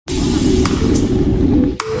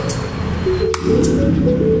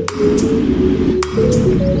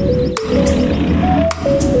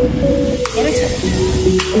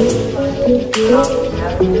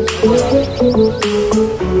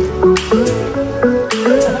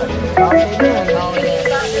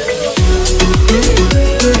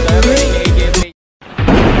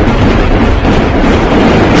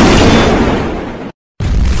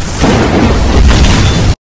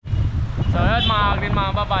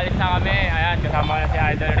Greenmamba, palis na kami. Ayan, kasama na si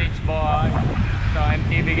Idol Rich Boy. So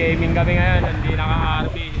MTV Gaming kami ngayon, hindi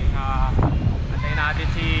naka-RP. Antayin natin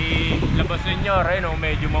si labas ninyo,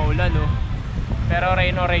 medyo maulan pero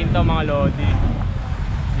rain o rain to mga lodi.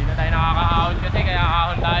 Hindi na tayo nakaka-ahon kasi, kaya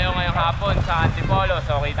ahon tayo ngayong hapon sa Antipolo.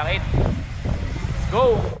 So kita-kit, let's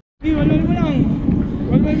go! Walwal mo lang,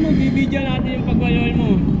 walwal mo, bibidyan natin yung pagwalwal mo.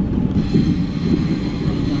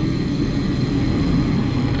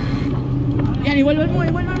 Yan, iwalwal mo,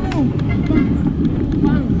 iwalwal mo.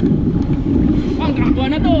 Pang, rangkwa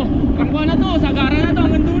na to, sagara na to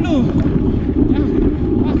hanggang dulo.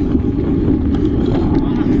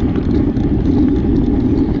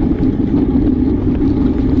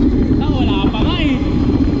 Wala pa nga eh.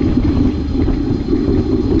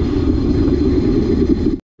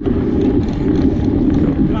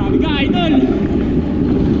 Grabe ka, idol.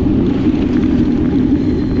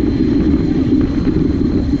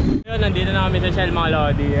 Nandito na kami sa Shell mga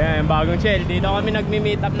lodi. Ayan, bagong Shell. Dito kami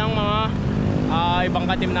nagmi-meet up ng mga ibang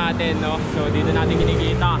ka-team natin, So dito natin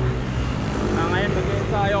kinikita. Ngayon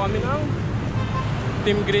mag-ensayo kami ng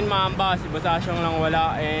Team Greenmamba. Si Basasyong lang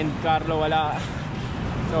wala and Carlo wala.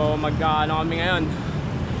 So mag-ano kami ngayon,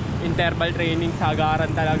 interval training, sagaran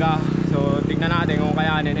talaga. So tignan natin kung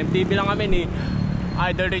kayanin. MTB lang kami ni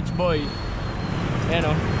Idol Rich Boy. Ayan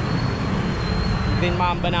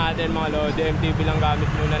Greenmamba natin mga lodi. MTB lang gamit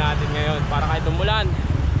muna natin ngayon para kahit umulan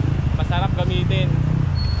masarap gamitin.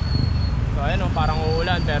 So ayan parang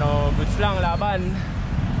uulan pero goods lang, laban.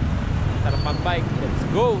 Sarap mag-bike. Let's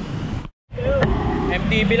go!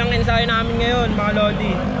 MTB lang ensayo namin ngayon mga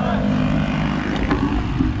lodi.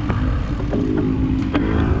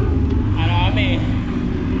 Ano kami?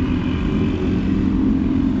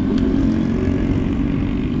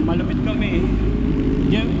 Malupit kami.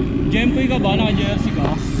 Jempoy ka ba? Naka-jersey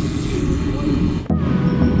ka?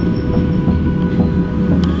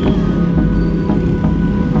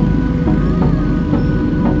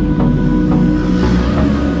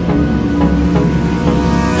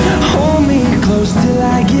 Hold me close till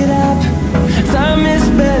I get up. Time is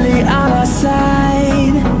barely on our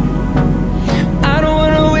side. I don't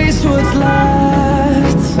wanna waste what's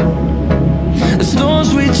left. The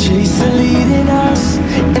storms we chase are leading us,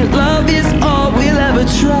 and love is all we'll ever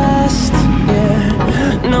trust.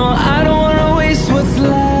 Yeah, no, I don't wanna waste what's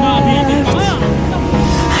left.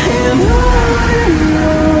 And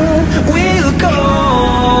on we'll go,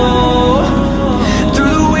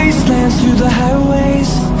 through the wastelands, through the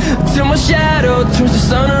highways, till my shadow turns to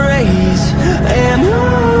sun rays. And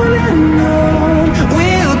on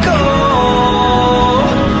we'll go,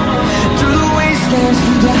 through the wastelands,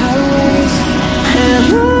 through the highways,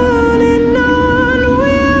 and on.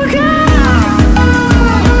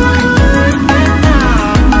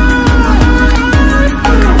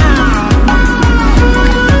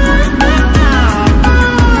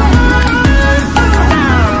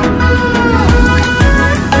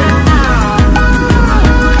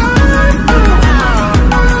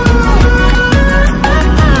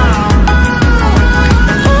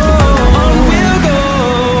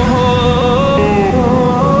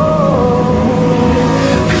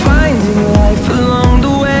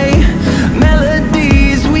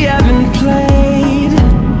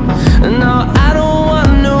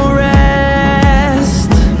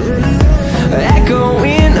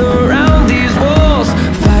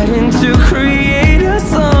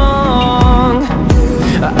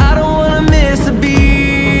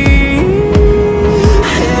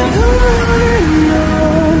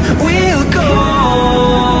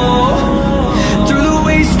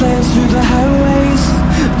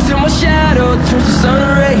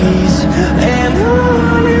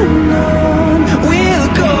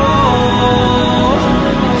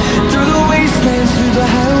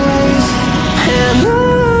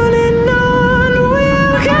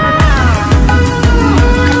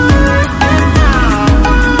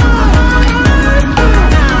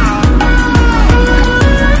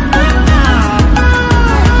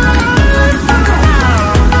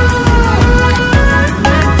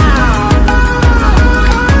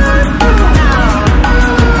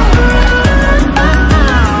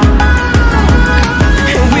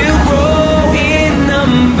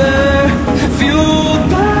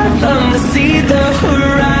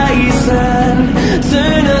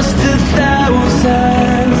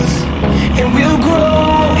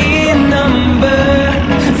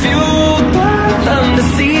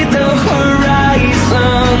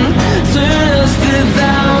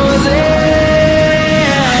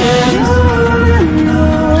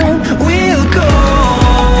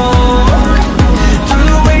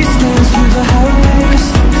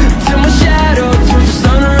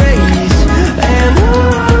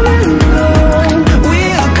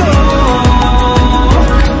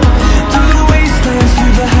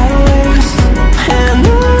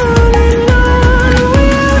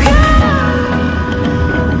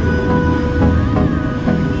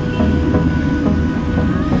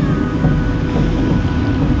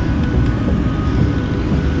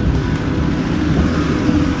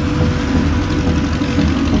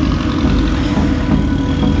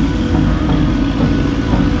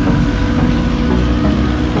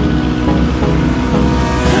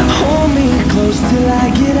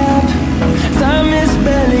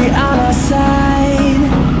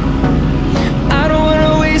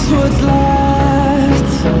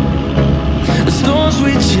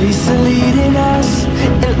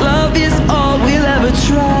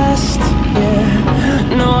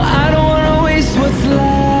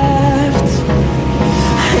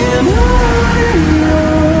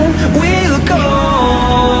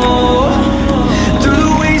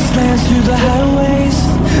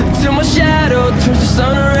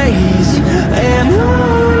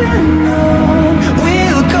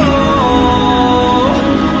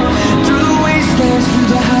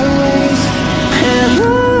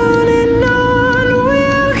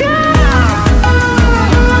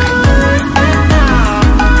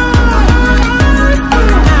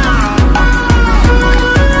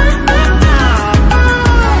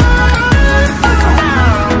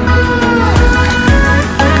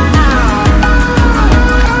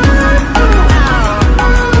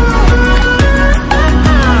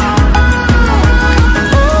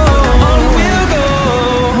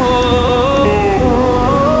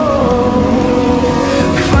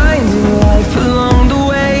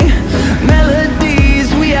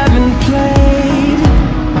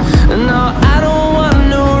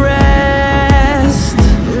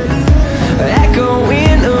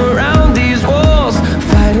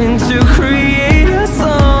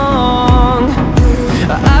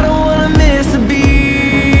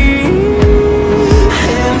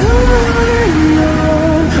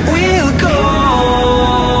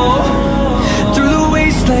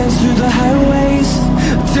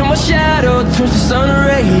 shadow turns to sun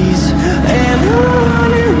rays, and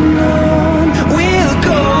on we'll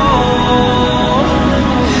go,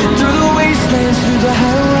 through the wastelands, through the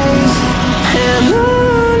highways, and on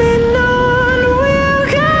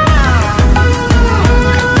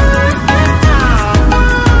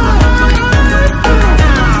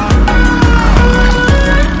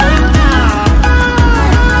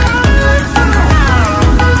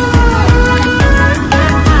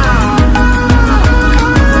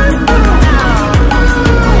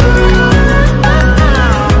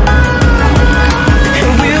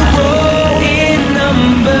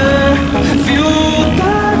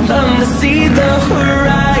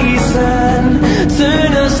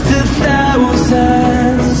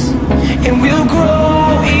we'll go.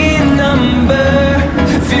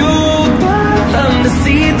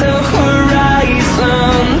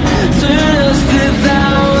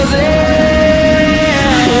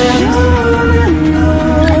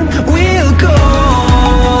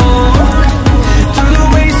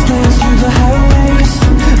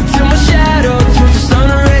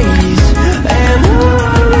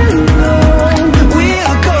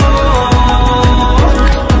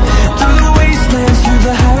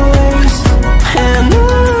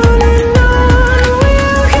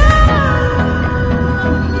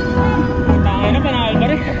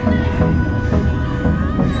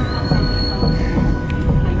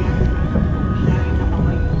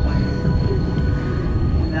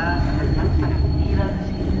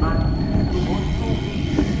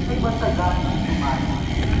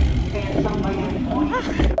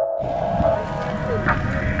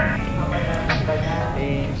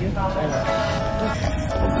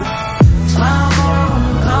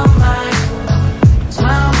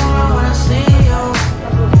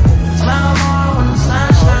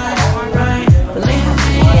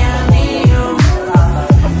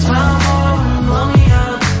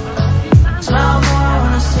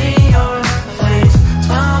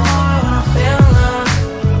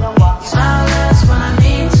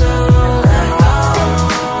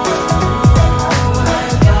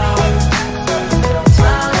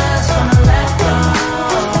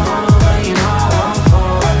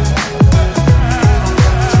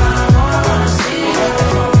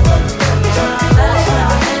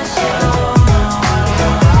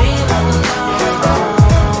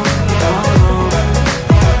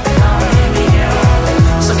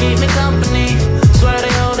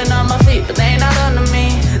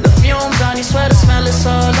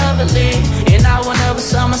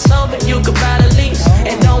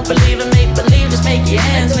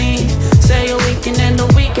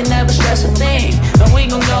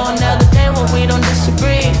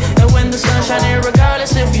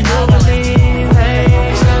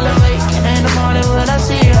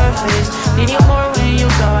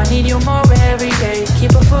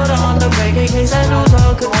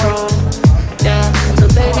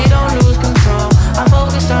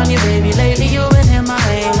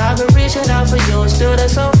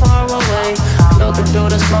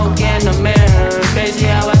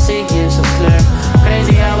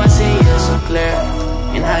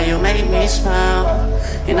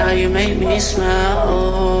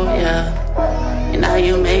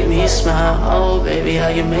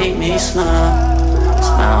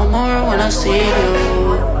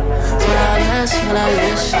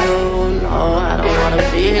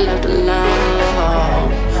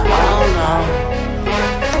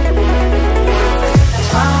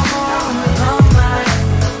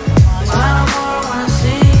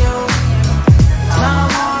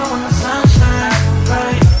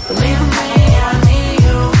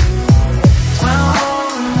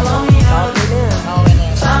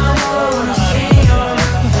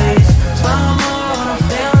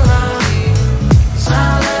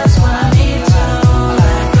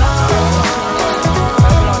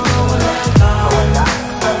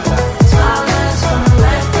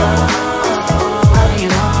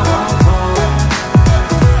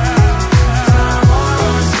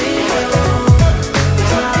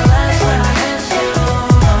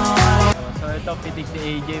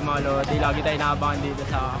 Lagi tayo naabangan dito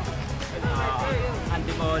sa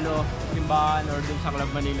Antipolo Simbahan or dun sa Club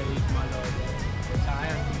Manila East, mga lodi. Sa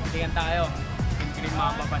ngayon, tingnan tayo yung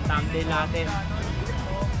Greenmamba pan-thumbnail natin.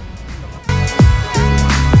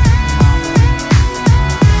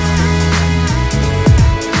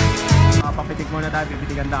 Papitik muna tayo,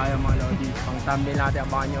 pipitikan tayo mga lodi. Pang thumbnail natin,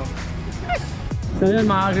 abangan nyo. So yun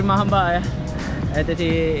mga Greenmamba, ito si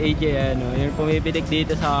AJ, yung pumipitik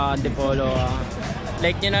dito sa Antipolo.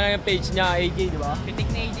 Like nyo na lang yung page niya, AJ, di ba? Pitik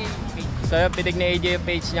na AJ page. So yun, pitik na AJ yung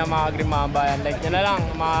page niya, mga Greenmamba. Like nyo na lang,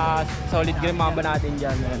 mga solid Greenmamba natin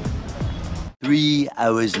dyan. 3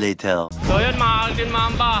 hours later. So yun mga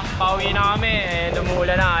Greenmamba, pauwi na kami.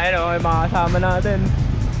 Umuulan na, ayun o, yung mga kasama natin.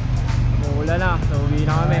 Umuulan na, so uwi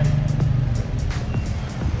na kami.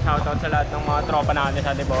 Shoutout sa lahat ng mga tropa natin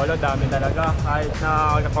sa Antipolo, dami talaga. Kahit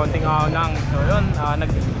na konting ahon lang. So yun,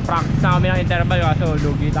 nag-practice na kami ng interval kaso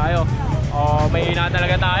lugi tayo. May ina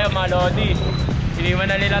talaga tayo mga lodi.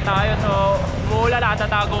 Iniwan na nila tayo, so umuulan na,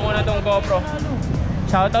 tatago ko na tong GoPro.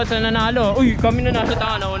 Shoutout sa nanalo. Uy, kami na nasa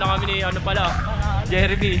tanga. Nauna kami ni ano pala,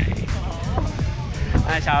 Jeremy.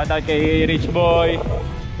 Shoutout kay Rich Boy,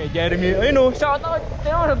 kay Jeremy. Ayun o, shoutout.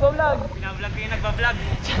 Tignan mo, nagbablog. Binablog kayo, nagbablog.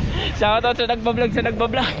 Shoutout sa nagbablog.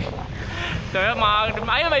 So yun,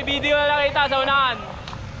 ayun, may video na nakita sa unahan.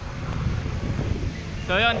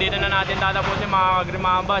 So yun, dito na natin tatapusin mga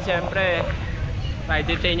Greenmamba. Siyempre,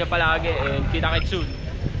 ride sa inyo palagi. And kita-kits soon.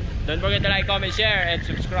 Don't forget to like, comment, share, and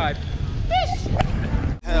subscribe. Peace!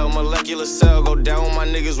 Hell, molecular cell, go down with my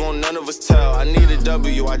niggas, won't none of us tell. I need a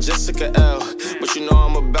W, I just took a L, but you know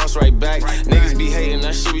I'ma bounce right back. Niggas be hating,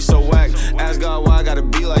 that shit be so whack. Ask God why I gotta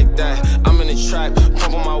be like that. I'm in the trap,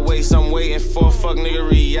 pumping my waist, I'm waiting for a fuck nigga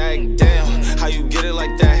react. Damn, how you get it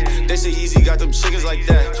like that? They say Easy got them chickens like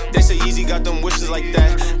that. They say Easy got them wishes like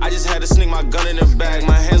that. I just had to sneak my gun in the bag.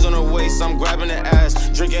 My hands on her waist, I'm grabbing the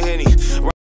ass, drinking Henny.